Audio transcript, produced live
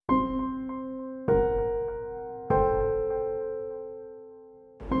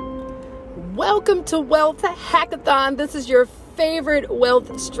Welcome to Wealth Hackathon. This is your favorite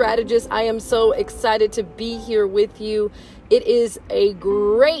wealth strategist. I am so excited to be here with you. It is a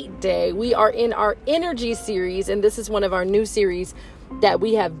great day. We are in our energy series, and this is one of our new series that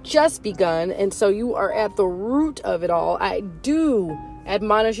we have just begun. And so you are at the root of it all. I do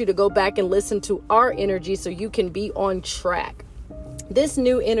admonish you to go back and listen to our energy so you can be on track. This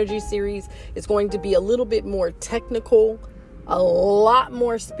new energy series is going to be a little bit more technical, a lot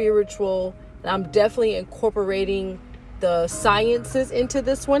more spiritual, and I'm definitely incorporating the sciences into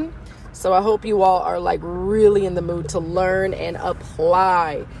this one. So I hope you all are really in the mood to learn and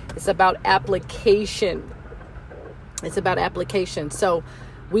apply. It's about application. So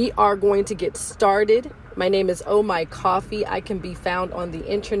we are going to get started. My name is Oh My Coffee. I can be found on the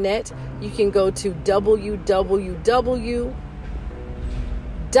internet. You can go to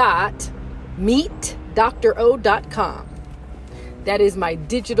www.meetdro.com. That is my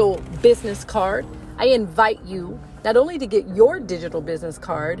digital business card. I invite you not only to get your digital business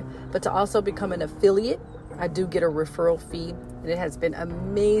card, but to also become an affiliate. I do get a referral fee, and it has been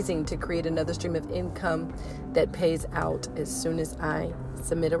amazing to create another stream of income that pays out as soon as I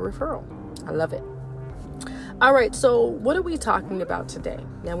submit a referral. I love it. All right, so what are we talking about today?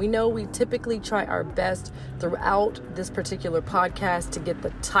 Now, we know we typically try our best throughout this particular podcast to get the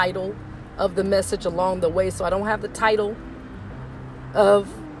title of the message along the way, so I don't have the title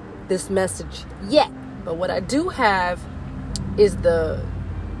of this message yet. But what I do have is the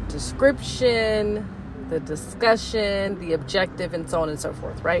description, the discussion, the objective, and so on and so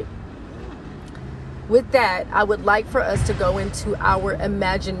forth, right? With that, I would like for us to go into our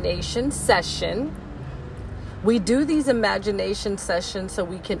imagination session. We do these imagination sessions so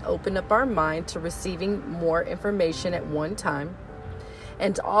we can open up our mind to receiving more information at one time,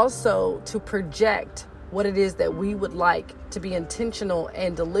 and also to project what it is that we would like to be intentional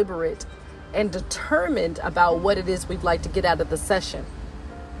and deliberate and determined about what it is we'd like to get out of the session.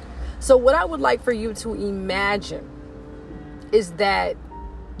 So what I would like for you to imagine is that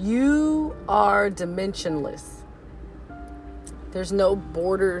you are dimensionless. There's no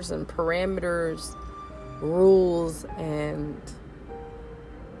borders and parameters, rules, and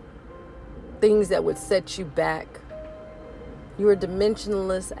things that would set you back. You are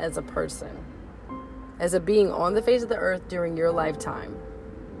dimensionless as a person, as a being on the face of the earth during your lifetime.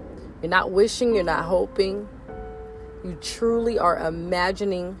 You're not wishing, you're not hoping. You truly are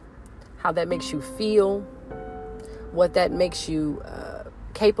imagining how that makes you feel, what that makes you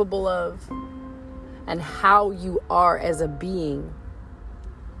capable of, and how you are as a being,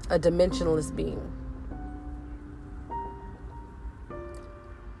 a dimensionless being.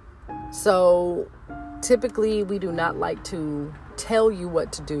 So typically we do not like to tell you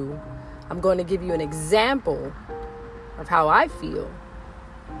what to do. I'm going to give you an example of how I feel.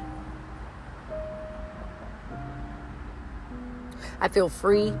 I feel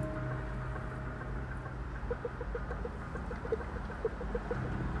free.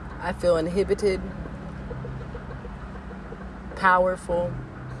 I feel inhibited, powerful,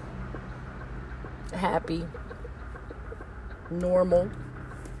 happy, normal.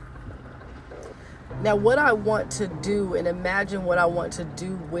 Now, what I want to do and imagine what I want to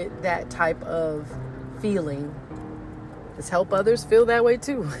do with that type of feeling is help others feel that way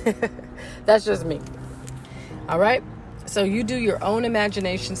too. That's just me. All right. So you do your own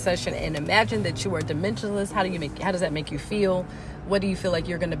imagination session and imagine that you are dimensionless. How does that make you feel? What do you feel like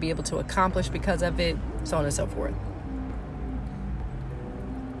you're going to be able to accomplish because of it? So on and so forth.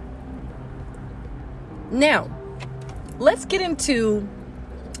 Now, let's get into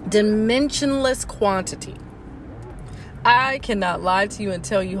dimensionless quantity. I cannot lie to you and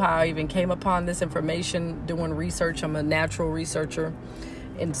tell you how I even came upon this information doing research. I'm a natural researcher.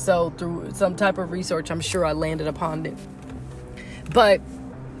 And so through some type of research, I'm sure I landed upon it. But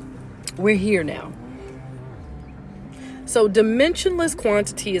we're here now. So dimensionless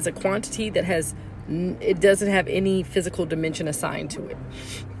quantity is a quantity that it doesn't have any physical dimension assigned to it.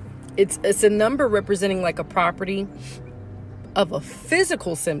 It's a number representing like a property of a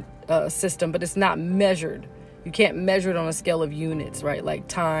physical system, but it's not measured. You can't measure it on a scale of units, right? Like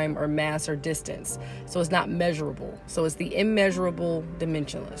time or mass or distance. So it's not measurable. So it's the immeasurable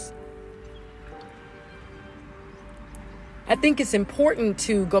dimensionless. I think it's important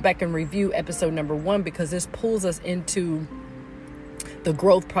to go back and review episode number 1 because this pulls us into the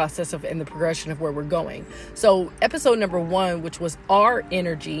growth process and the progression of where we're going. So episode number 1, which was our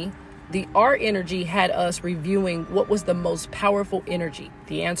energy, the R energy had us reviewing what was the most powerful energy.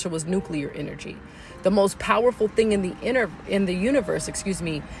 The answer was nuclear energy. The most powerful thing in the universe,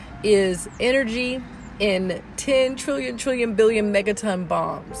 is energy in 10 trillion billion megaton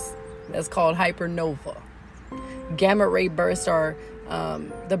bombs. That's called hypernova. Gamma ray bursts are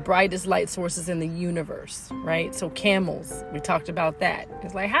the brightest light sources in the universe, right? So camels, we talked about that.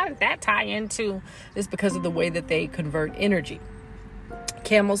 It's like, how did that tie into this? Because of the way that they convert energy.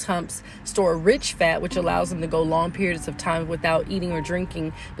 Camels' humps store rich fat, which allows them to go long periods of time without eating or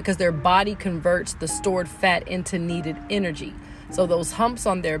drinking because their body converts the stored fat into needed energy. So those humps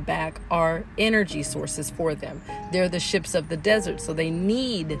on their back are energy sources for them. They're the ships of the desert, so they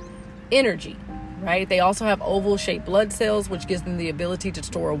need energy, right? They also have oval-shaped blood cells, which gives them the ability to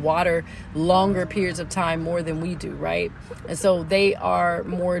store water longer periods of time more than we do, right? And so they are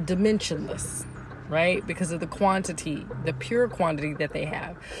more dimensionless, right? Because of the quantity, the pure quantity that they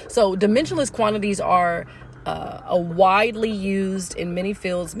have. So dimensionless quantities are widely used in many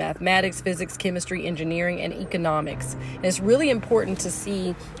fields: mathematics, physics, chemistry, engineering, and economics. And it's really important to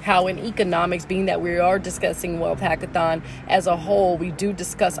see how in economics, being that we are discussing Wealth Hackathon as a whole, we do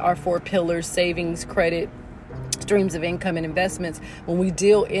discuss our 4 pillars: savings, credit, streams of income, and investments. When we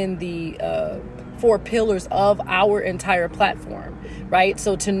deal in the 4 pillars of our entire platform, right?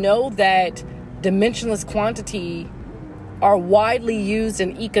 So to know that dimensionless quantity are widely used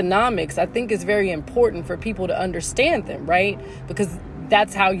in economics, I think is very important for people to understand them, right? Because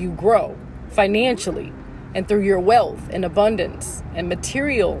that's how you grow financially and through your wealth and abundance and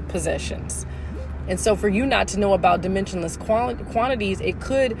material possessions. And so for you not to know about dimensionless quantities, it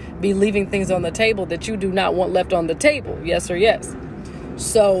could be leaving things on the table that you do not want left on the table. Yes or yes.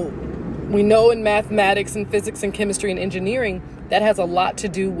 So we know in mathematics and physics and chemistry and engineering, that has a lot to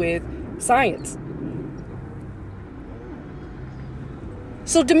do with science.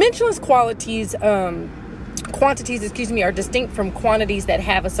 So dimensionless quantities, are distinct from quantities that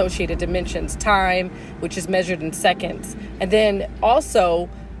have associated dimensions: time, which is measured in seconds. And then also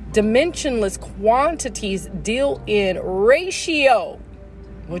dimensionless quantities deal in ratio,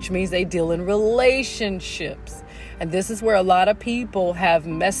 which means they deal in relationships. And this is where a lot of people have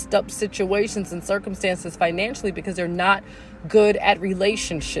messed up situations and circumstances financially because they're not good at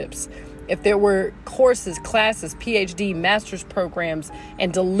relationships. If there were courses, classes, PhD, master's programs,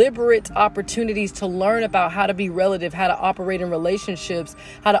 and deliberate opportunities to learn about how to be relative, how to operate in relationships,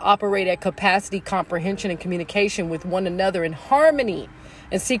 how to operate at capacity, comprehension, and communication with one another in harmony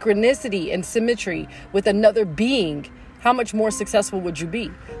and synchronicity and symmetry with another being, how much more successful would you be?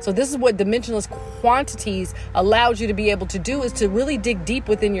 So this is what dimensionless quantities allows you to be able to do, is to really dig deep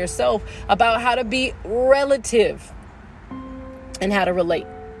within yourself about how to be relative and how to relate.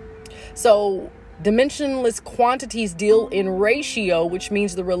 So dimensionless quantities deal in ratio, which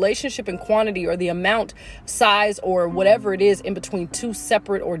means the relationship in quantity, or the amount, size, or whatever it is in between 2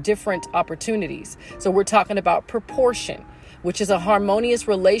 separate or different opportunities. So we're talking about proportion, which is a harmonious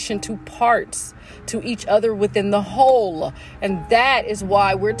relation to parts, to each other within the whole. And that is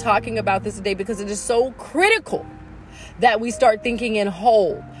why we're talking about this today, because it is so critical that we start thinking in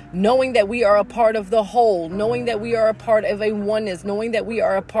whole, knowing that we are a part of the whole, knowing that we are a part of a oneness, knowing that we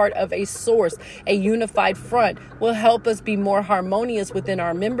are a part of a source, a unified front, will help us be more harmonious within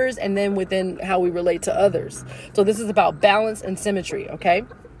our members and then within how we relate to others. So this is about balance and symmetry, okay?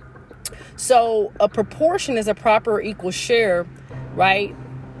 So a proportion is a proper or equal share, right?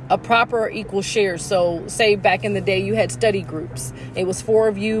 A proper or equal share. So say back in the day you had study groups. It was 4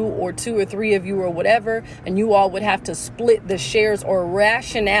 of you or 2 or 3 of you or whatever, and you all would have to split the shares or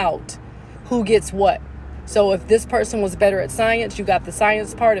ration out who gets what. So if this person was better at science, you got the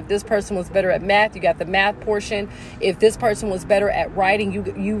science part. If this person was better at math, you got the math portion. If this person was better at writing,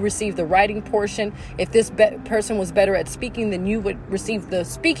 you received the writing portion. If this person was better at speaking, then you would receive the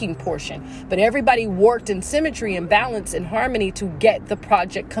speaking portion. But everybody worked in symmetry and balance and harmony to get the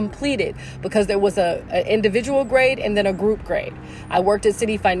project completed, because there was an individual grade and then a group grade. I worked at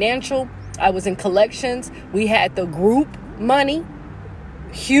City Financial. I was in collections. We had the group money,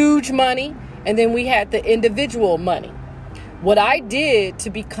 huge money. And then we had the individual money. What I did to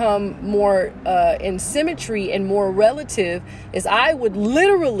become more in symmetry and more relative is I would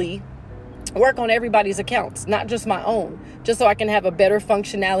literally work on everybody's accounts, not just my own, just so I can have a better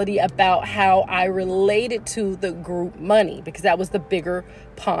functionality about how I related to the group money, because that was the bigger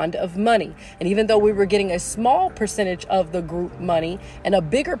pond of money. And even though we were getting a small percentage of the group money and a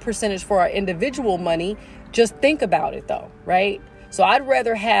bigger percentage for our individual money, just think about it though, right? So I'd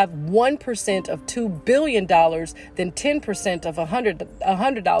rather have 1% of $2 billion than 10% of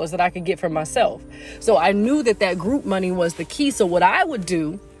 $100 that I could get for myself. So I knew that group money was the key. So what I would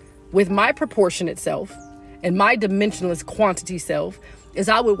do with my proportionate self and my dimensionless quantity self is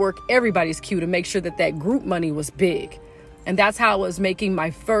I would work everybody's cue to make sure that group money was big. And that's how I was making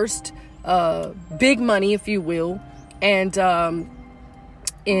my first big money, if you will. And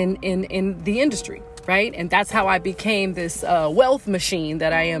in the industry, right? And that's how I became this wealth machine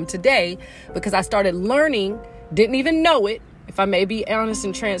that I am today, because I started learning, didn't even know it. If I may be honest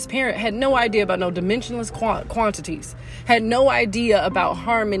and transparent, had no idea about no dimensionless quantities, had no idea about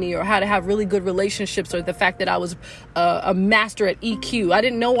harmony or how to have really good relationships, or the fact that I was a master at EQ. I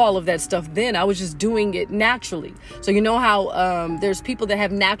didn't know all of that stuff then. I was just doing it naturally. So you know how there's people that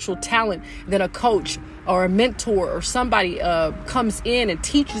have natural talent, then a coach or a mentor or somebody comes in and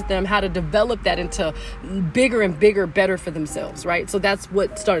teaches them how to develop that into bigger and bigger, better for themselves, right? So that's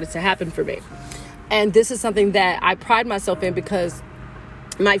what started to happen for me. And this is something that I pride myself in, because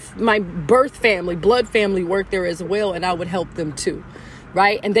my birth family, blood family worked there as well. And I would help them too.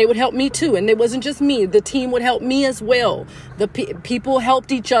 Right. And they would help me too. And it wasn't just me. The team would help me as well. The people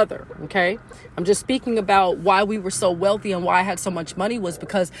helped each other. OK, I'm just speaking about why we were so wealthy and why I had so much money, was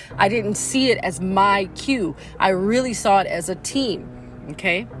because I didn't see it as my cue. I really saw it as a team.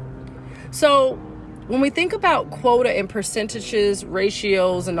 OK, so when we think about quota and percentages,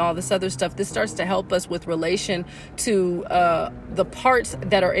 ratios, and all this other stuff, this starts to help us with relation to the parts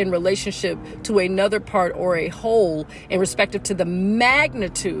that are in relationship to another part or a whole, in respective to the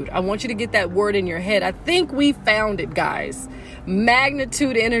magnitude. I want you to get that word in your head. I think we found it, guys.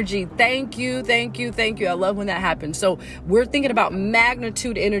 Magnitude energy. Thank you, thank you, thank you. I love when that happens. So we're thinking about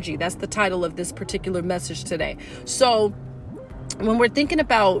magnitude energy. That's the title of this particular message today. So when we're thinking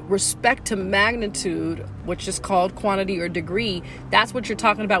about respect to magnitude, which is called quantity or degree, that's what you're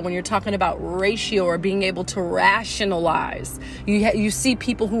talking about when you're talking about ratio or being able to rationalize. You see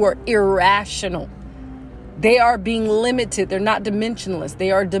people who are irrational. They are being limited. They're not dimensionless. They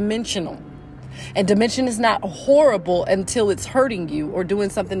are dimensional. And dimension is not horrible until it's hurting you or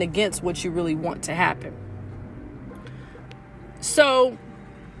doing something against what you really want to happen. So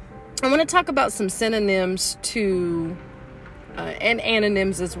I want to talk about some synonyms to and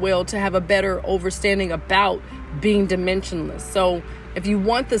antonyms as well, to have a better understanding about being dimensionless. So if you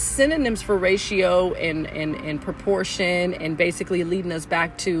want the synonyms for ratio and proportion, and basically leading us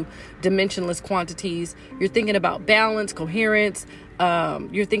back to dimensionless quantities, you're thinking about balance, coherence,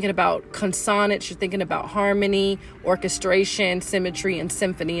 you're thinking about consonants, you're thinking about harmony, orchestration, symmetry, and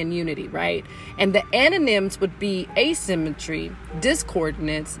symphony and unity, right? And the antonyms would be asymmetry,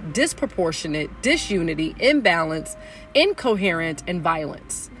 discordance, disproportionate, disunity, imbalance, incoherent, and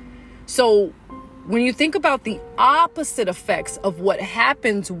violence. So when you think about the opposite effects of what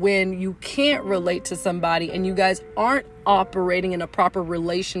happens when you can't relate to somebody and you guys aren't operating in a proper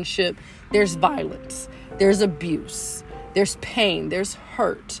relationship, there's violence, there's abuse, there's pain, there's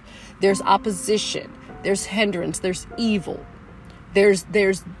hurt, there's opposition, there's hindrance, there's evil, there's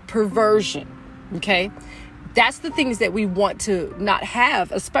perversion. Okay, that's the things that we want to not have,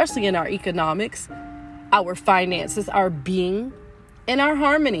 especially in our economics, our finances, our being, and our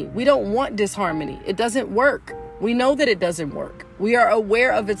harmony. We don't want disharmony. It doesn't work. We know that it doesn't work. We are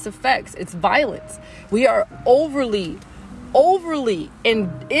aware of its effects. It's violence. We are overly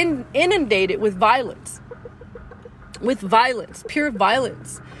inundated with violence. Pure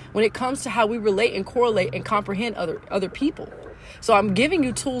violence, when it comes to how we relate and correlate and comprehend other people. So I'm giving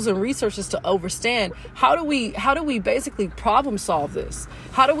you tools and resources to understand how do we basically problem solve this?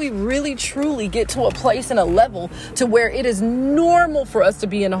 How do we really truly get to a place and a level to where it is normal for us to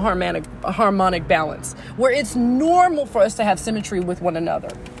be in a harmonic balance, where it's normal for us to have symmetry with one another?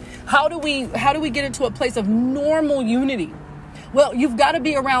 How do we get into a place of normal unity? Well, you've got to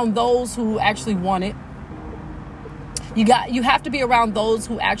be around those who actually want it. You have to be around those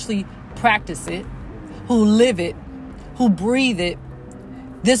who actually practice it, who live it, who breathe it.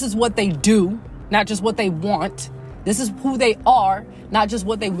 This is what they do, not just what they want. This is who they are, not just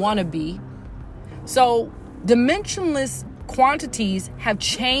what they want to be. So dimensionless quantities have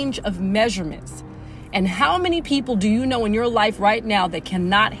change of measurements. And how many people do you know in your life right now that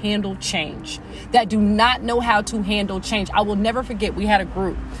cannot handle change, that do not know how to handle change? I will never forget, we had a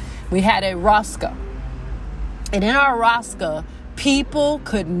group. We had a Rosca. And in our Rosca, people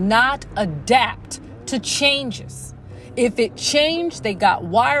could not adapt to changes. If it changed, they got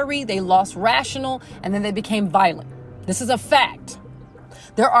wiry, they lost rational, and then they became violent. This is a fact.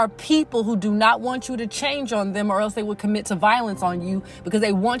 There are people who do not want you to change on them, or else they would commit to violence on you, because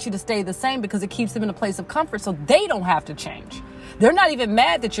they want you to stay the same, because it keeps them in a place of comfort so they don't have to change. They're not even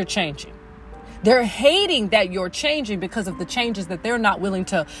mad that you're changing. They're hating that you're changing because of the changes that they're not willing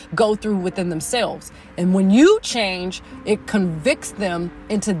to go through within themselves. And when you change, it convicts them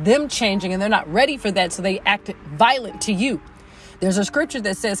into them changing, and they're not ready for that. So they act violent to you. There's a scripture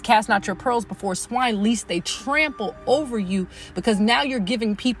that says, cast not your pearls before swine, lest they trample over you, because now you're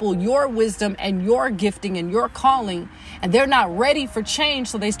giving people your wisdom and your gifting and your calling, and they're not ready for change.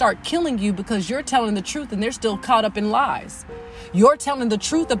 So they start killing you because you're telling the truth and they're still caught up in lies. You're telling the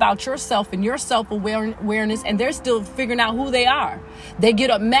truth about yourself and your self-awareness, and they're still figuring out who they are. They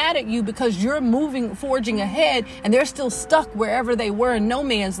get up mad at you because you're forging ahead, and they're still stuck wherever they were in no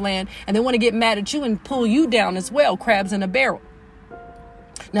man's land, and they want to get mad at you and pull you down as well, crabs in a barrel.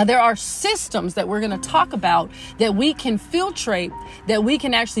 Now, there are systems that we're going to talk about that we can filtrate, that we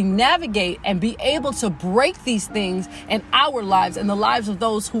can actually navigate and be able to break these things in our lives and the lives of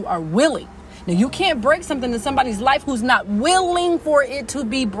those who are willing. Now, you can't break something in somebody's life who's not willing for it to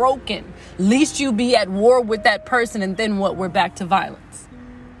be broken. Least you be at war with that person, and then what? We're back to violence.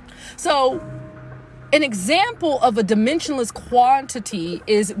 So an example of a dimensionless quantity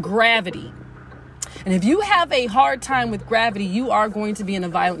is gravity. And if you have a hard time with gravity, you are going to be in a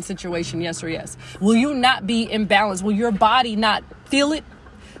violent situation. Yes or yes. Will you not be imbalanced? Will your body not feel it?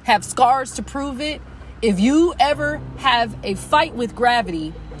 Have scars to prove it? If you ever have a fight with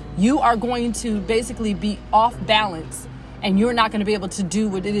gravity, you are going to basically be off balance, and you're not going to be able to do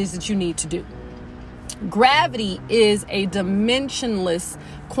what it is that you need to do. Gravity is a dimensionless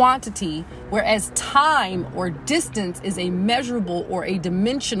quantity, whereas time or distance is a measurable or a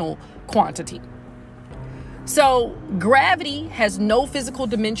dimensional quantity. So gravity has no physical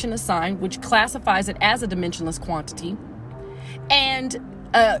dimension assigned, which classifies it as a dimensionless quantity. And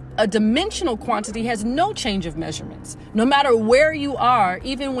a dimensional quantity has no change of measurements. No matter where you are,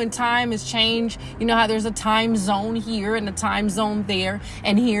 even when time has changed, you know how there's a time zone here and a time zone there,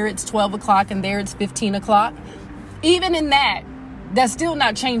 and here it's 12 o'clock and there it's 15 o'clock. Even in that, that's still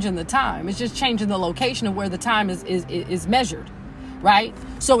not changing the time. It's just changing the location of where the time is measured, right?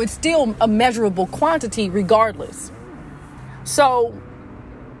 So it's still a measurable quantity regardless. So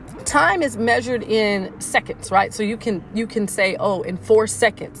time is measured in seconds, right? So you can say, oh, in 4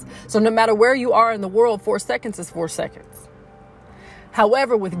 seconds. So no matter where you are in the world, 4 seconds is 4 seconds.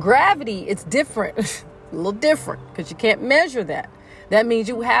 However, with gravity, it's different, a little different, because you can't measure that. That means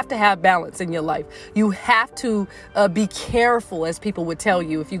you have to have balance in your life. You have to be careful, as people would tell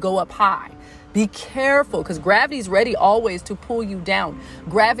you, if you go up high. Be careful, because gravity is ready always to pull you down.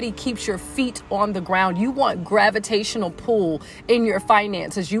 Gravity keeps your feet on the ground. You want gravitational pull in your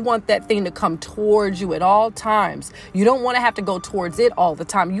finances. You want that thing to come towards you at all times. You don't want to have to go towards it all the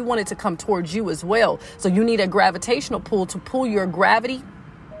time. You want it to come towards you as well. So you need a gravitational pull to pull your gravity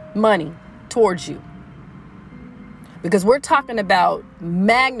money towards you. Because we're talking about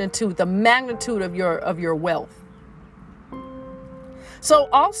magnitude, the magnitude of your wealth. So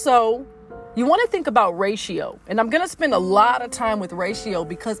also, you want to think about ratio. And I'm going to spend a lot of time with ratio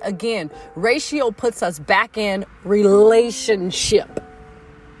because, again, ratio puts us back in relationship.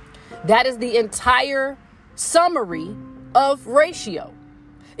 That is the entire summary of ratio.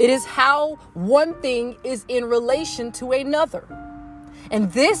 It is how one thing is in relation to another.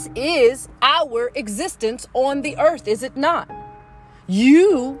 And this is our existence on the earth, is it not?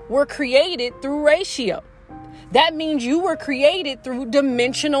 You were created through ratio. That means you were created through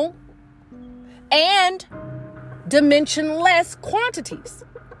dimensional and dimensionless quantities,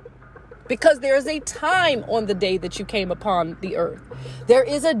 because there is a time on the day that you came upon the earth. There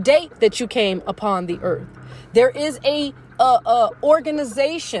is a date that you came upon the earth. There is a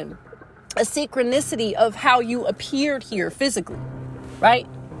organization, a synchronicity of how you appeared here physically, right?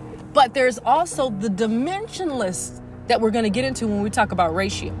 But there's also the dimensionless that we're going to get into when we talk about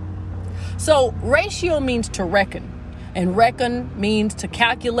ratio. So ratio means to reckon. And reckon means to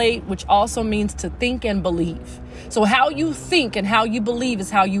calculate, which also means to think and believe. So how you think and how you believe is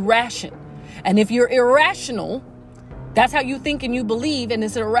how you ration. And if you're irrational, that's how you think and you believe, and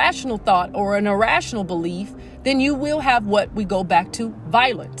it's an irrational thought or an irrational belief, then you will have what we go back to,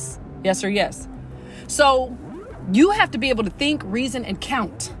 violence. Yes or yes. So you have to be able to think, reason, and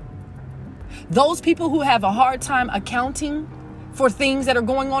count. Those people who have a hard time accounting for things that are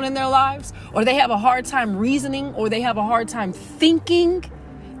going on in their lives, or they have a hard time reasoning, or they have a hard time thinking,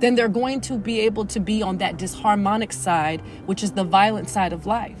 then they're going to be able to be on that disharmonic side, which is the violent side of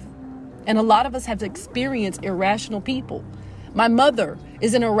life. And a lot of us have experienced irrational people. My mother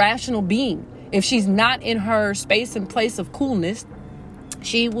is an irrational being. If she's not in her space and place of coolness,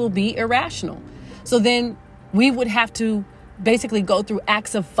 she will be irrational. So then we would have to basically go through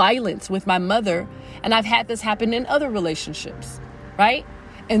acts of violence with my mother. And I've had this happen in other relationships, right?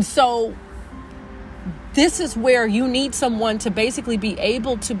 And so this is where you need someone to basically be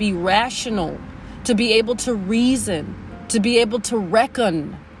able to be rational, to be able to reason, to be able to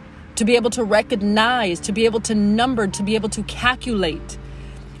reckon, to be able to recognize, to be able to number, to be able to calculate.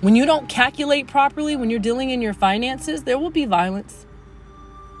 When you don't calculate properly, when you're dealing in your finances, there will be violence.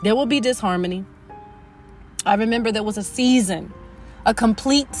 There will be disharmony. I remember there was a season, a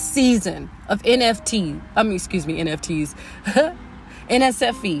complete season of NSF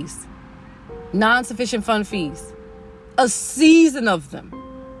fees, non-sufficient fund fees, a season of them.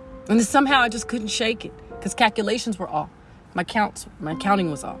 And somehow I just couldn't shake it because calculations were off. My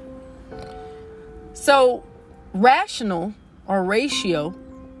counting was off. So rational or ratio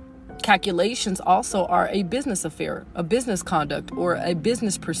calculations also are a business affair, a business conduct, or a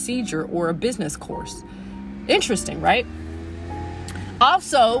business procedure, or a business course. Interesting, right?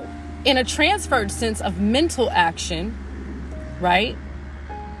 Also, in a transferred sense of mental action, right?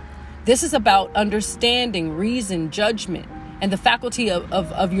 This is about understanding, reason, judgment, and the faculty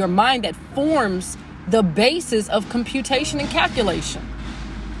of your mind that forms the basis of computation and calculation.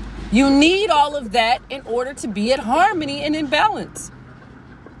 You need all of that in order to be at harmony and in balance.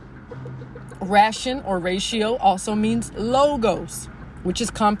 Ration or ratio also means logos, which is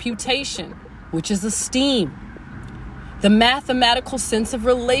computation, which is esteem. The mathematical sense of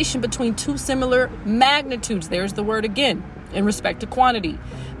relation between two similar magnitudes, there's the word again, in respect to quantity,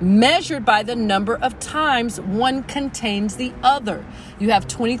 measured by the number of times one contains the other. You have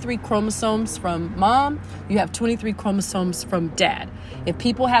 23 chromosomes from mom, you have 23 chromosomes from dad. If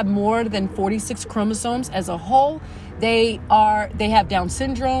people have more than 46 chromosomes as a whole, they have Down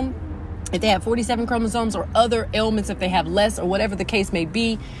syndrome. If they have 47 chromosomes or other ailments, if they have less or whatever the case may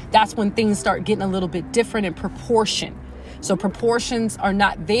be, that's when things start getting a little bit different in proportion. So proportions are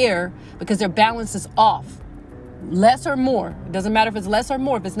not there because their balance is off. Less or more. It doesn't matter if it's less or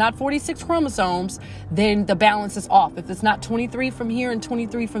more. If it's not 46 chromosomes, then the balance is off. If it's not 23 from here and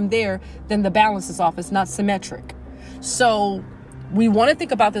 23 from there, then the balance is off. It's not symmetric. So we want to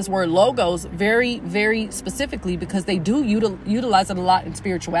think about this word logos very, very specifically because they do utilize it a lot in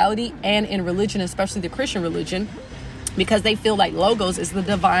spirituality and in religion, especially the Christian religion, because they feel like logos is the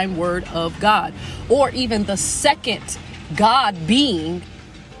divine word of God, or even the second God being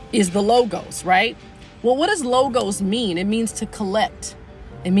is the logos, right? Well, what does logos mean? It means to collect.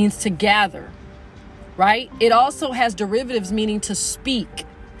 It means to gather, right? It also has derivatives meaning to speak,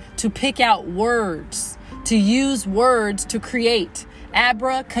 to pick out words, to use words to create.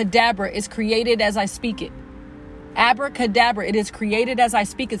 Abracadabra is created as I speak it. Abracadabra, it is created as I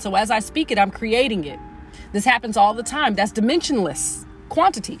speak it. So as I speak it, I'm creating it. This happens all the time. That's dimensionless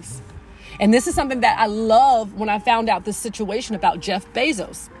quantities. And this is something that I love when I found out this situation about Jeff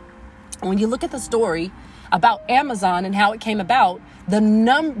Bezos. When you look at the story about Amazon and how it came about, the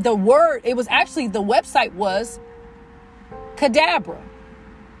website was cadabra.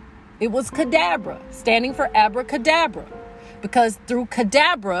 It was cadabra, standing for abracadabra. Because through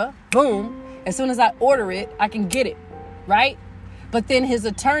cadabra, boom, as soon as I order it, I can get it, right? But then his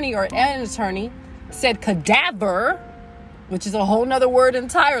attorney or an attorney said cadaver, which is a whole nother word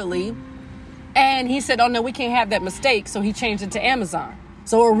entirely. And he said, oh no, we can't have that mistake. So he changed it to Amazon.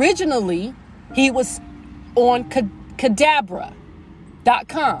 So originally he was on cadabra.com.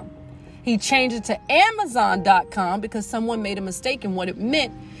 He changed it to Amazon.com because someone made a mistake in what it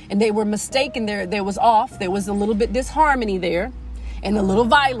meant. And they were mistaken. There was off. There was a little bit disharmony there and a little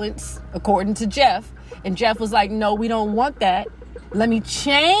violence, according to Jeff. And Jeff was like, no, we don't want that. Let me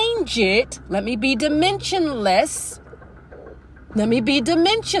change it. Let me be dimensionless.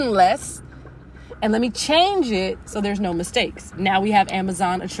 And let me change it so there's no mistakes. Now we have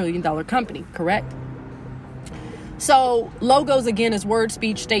Amazon, $1 trillion company, correct? So logos, again, is word,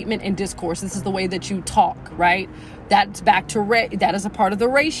 speech, statement, and discourse. This is the way that you talk, right? That's back to that is a part of the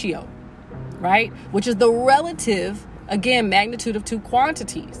ratio, right? Which is the relative, again, magnitude of two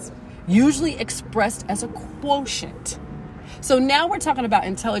quantities, usually expressed as a quotient. So now we're talking about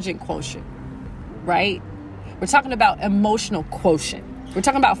intelligent quotient, right? We're talking about emotional quotient. We're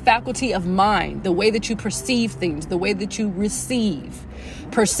talking about faculty of mind, the way that you perceive things, the way that you receive.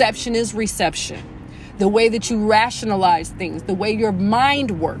 Perception is reception. The way that you rationalize things, the way your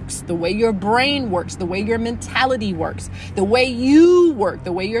mind works, the way your brain works, the way your mentality works, the way you work,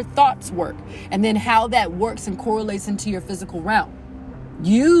 the way your thoughts work, and then how that works and correlates into your physical realm.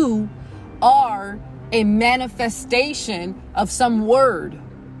 You are a manifestation of some word,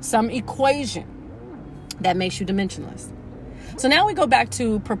 some equation that makes you dimensionless. So now we go back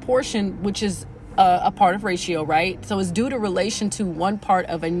to proportion, which is a part of ratio, right? So it's due to relation to one part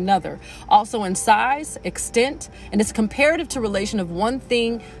of another. Also in size, extent, and it's comparative to relation of one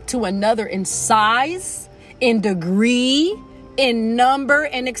thing to another in size, in degree, in number,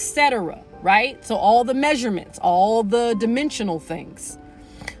 and etc., right? So all the measurements, all the dimensional things.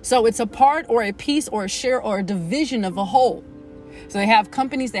 So it's a part or a piece or a share or a division of a whole. So they have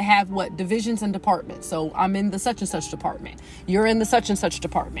companies that have divisions and departments. So I'm in the such and such department. You're in the such and such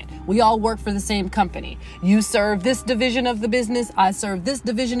department. We all work for the same company. You serve this division of the business. I serve this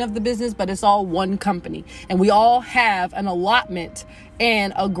division of the business, but it's all one company. And we all have an allotment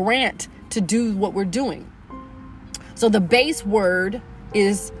and a grant to do what we're doing. So the base word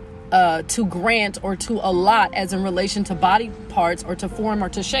is to grant or to allot, as in relation to body parts or to form or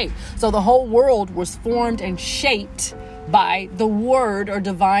to shape. So the whole world was formed and shaped by the word or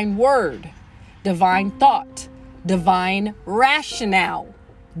divine word, divine thought, divine rationale,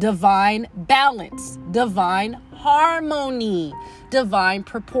 divine balance, divine harmony, divine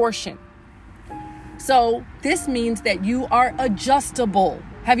proportion. So this means that you are adjustable.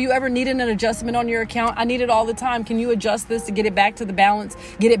 Have you ever needed an adjustment on your account? I need it all the time. Can you adjust this to get it back to the balance,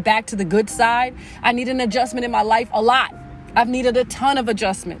 get it back to the good side? I need an adjustment in my life a lot. I've needed a ton of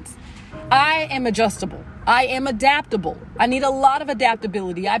adjustments. I am adjustable. I am adaptable. I need a lot of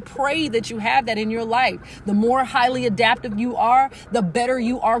adaptability. I pray that you have that in your life. The more highly adaptive you are, the better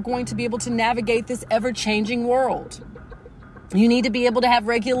you are going to be able to navigate this ever-changing world. You need to be able to have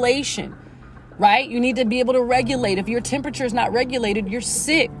regulation, right? You need to be able to regulate. If your temperature is not regulated, you're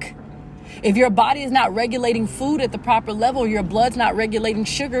sick. If your body is not regulating food at the proper level, your blood's not regulating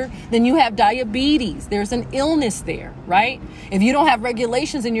sugar, then you have diabetes. There's an illness there, right? If you don't have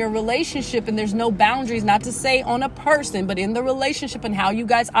regulations in your relationship and there's no boundaries, not to say on a person, but in the relationship and how you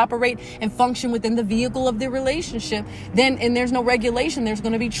guys operate and function within the vehicle of the relationship, then, and there's no regulation, there's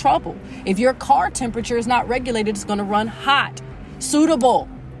going to be trouble. If your car temperature is not regulated, it's going to run hot. Suitable.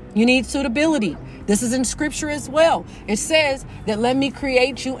 You need suitability. This is in scripture as well. It says that let me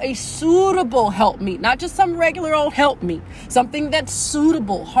create you a suitable helpmeet, not just some regular old helpmeet, something that's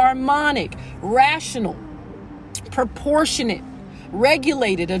suitable, harmonic, rational, proportionate,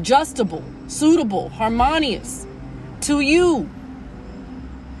 regulated, adjustable, suitable, harmonious to you.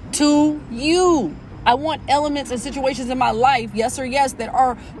 To you. I want elements and situations in my life, yes or yes, that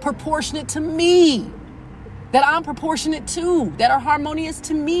are proportionate to me. That I'm proportionate to, that are harmonious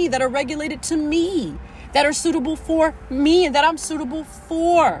to me, that are regulated to me, that are suitable for me, and that I'm suitable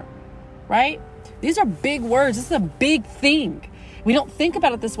for, right? These are big words. This is a big thing. We don't think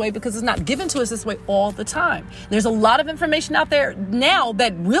about it this way because it's not given to us this way all the time. There's a lot of information out there now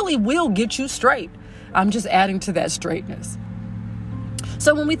that really will get you straight. I'm just adding to that straightness.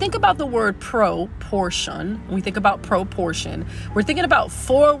 So when we think about the word proportion, when we think about proportion, we're thinking about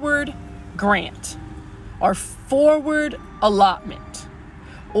forward grant, or forward allotment,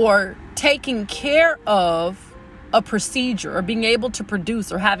 or taking care of a procedure, or being able to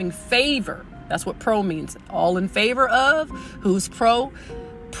produce, or having favor. That's what pro means. All in favor of. Who's pro?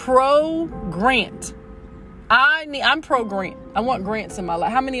 Pro grant. I'm pro grant. I want grants in my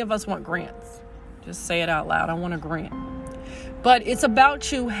life. How many of us want grants? Just say it out loud. I want a grant. But it's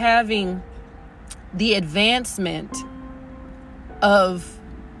about you having the advancement of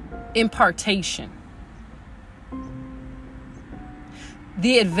impartation.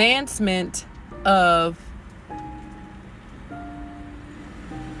 The advancement of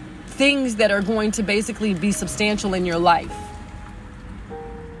things that are going to basically be substantial in your life.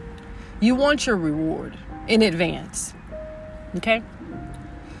 You want your reward in advance. Okay?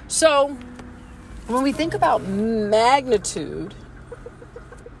 So, when we think about magnitude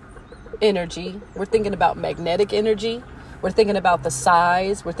energy, we're thinking about magnetic energy. We're thinking about the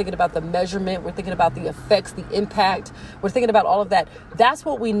size. We're thinking about the measurement. We're thinking about the effects, the impact. We're thinking about all of that. That's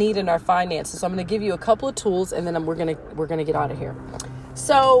what we need in our finances. So I'm going to give you a couple of tools, and then we're going to get out of here.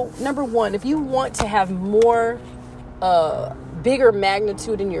 So number one, if you want to have more, bigger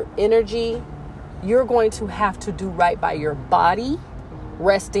magnitude in your energy, you're going to have to do right by your body,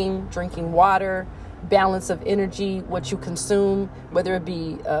 resting, drinking water, balance of energy, what you consume, whether it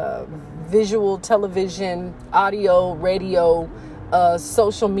be visual, television, audio, radio,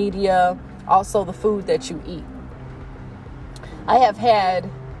 social media, also the food that you eat. I have had,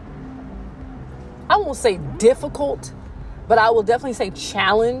 I won't say difficult, but I will definitely say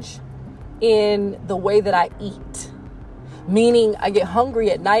challenge in the way that I eat. Meaning I get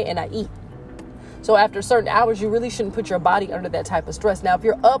hungry at night and I eat. So after certain hours, you really shouldn't put your body under that type of stress. Now, if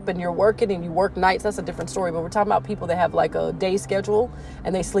you're up and you're working and you work nights, that's a different story. But we're talking about people that have like a day schedule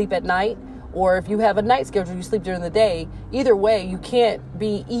and they sleep at night. Or if you have a night schedule, you sleep during the day. Either way, you can't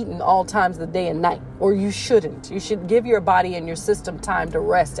be eating all times of the day and night. Or you shouldn't. You should give your body and your system time to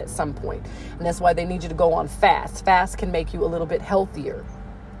rest at some point. And that's why they need you to go on fast. Fast can make you a little bit healthier.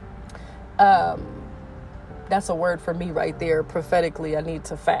 that's a word for me right there. Prophetically, I need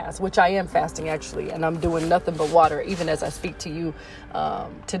to fast, which I am fasting actually. And I'm doing nothing but water, even as I speak to you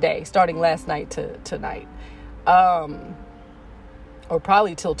today, starting last night to tonight. Or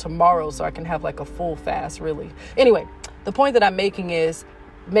probably till tomorrow, so I can have like a full fast, really. Anyway, the point that I'm making is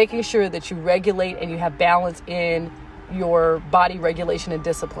making sure that you regulate and you have balance in your body regulation and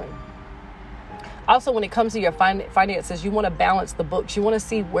discipline. Also, when it comes to your finances, you want to balance the books. You want to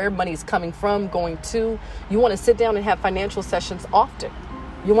see where money's coming from, going to. You want to sit down and have financial sessions often.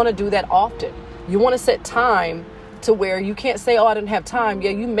 You want to do that often. You want to set time to where you can't say, oh, I didn't have time.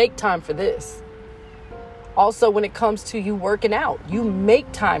 Yeah, you make time for this. Also, when it comes to you working out, you make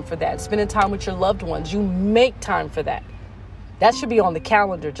time for that. Spending time with your loved ones, you make time for that. That should be on the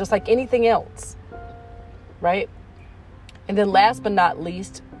calendar, just like anything else, right? And then last but not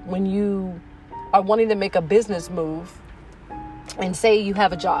least, when you are wanting to make a business move and say you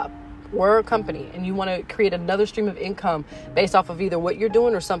have a job or a company and you want to create another stream of income based off of either what you're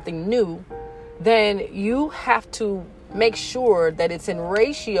doing or something new, then you have to make sure that it's in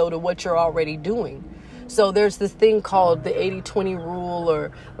ratio to what you're already doing. So there's this thing called the 80-20 rule,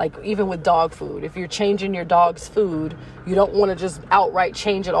 or like even with dog food. If you're changing your dog's food, you don't want to just outright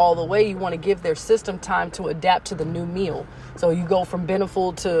change it all the way. You want to give their system time to adapt to the new meal. So you go from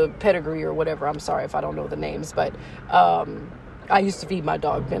Beneful to Pedigree or whatever. I'm sorry if I don't know the names, but I used to feed my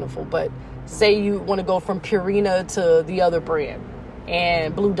dog Beneful. But say you want to go from Purina to the other brand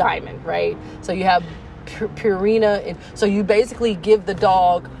and Blue Diamond, right? So you have Purina. And so you basically give the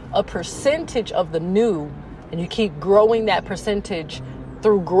dog a percentage of the new, and you keep growing that percentage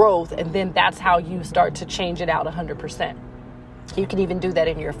through growth. And then that's how you start to change it out 100%. You can even do that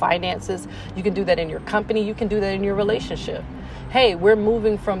in your finances. You can do that in your company. You can do that in your relationship. Hey, we're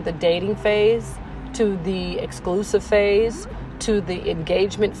moving from the dating phase to the exclusive phase, to the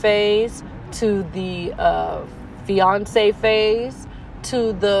engagement phase, to the fiance phase,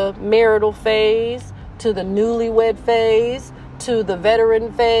 to the marital phase, to the newlywed phase, to the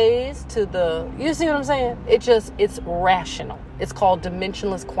veteran phase, to the, you see what I'm saying? It's rational. It's called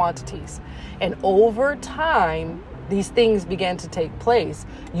dimensionless quantities. And over time, these things began to take place.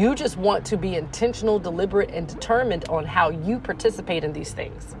 You just want to be intentional, deliberate, and determined on how you participate in these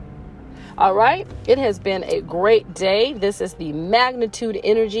things. All right. It has been a great day. This is the magnitude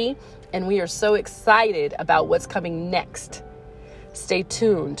energy, and we are so excited about what's coming next. Stay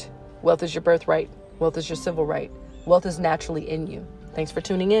tuned. Wealth is your birthright. Wealth is your civil right. Wealth is naturally in you. Thanks for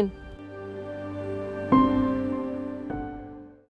tuning in.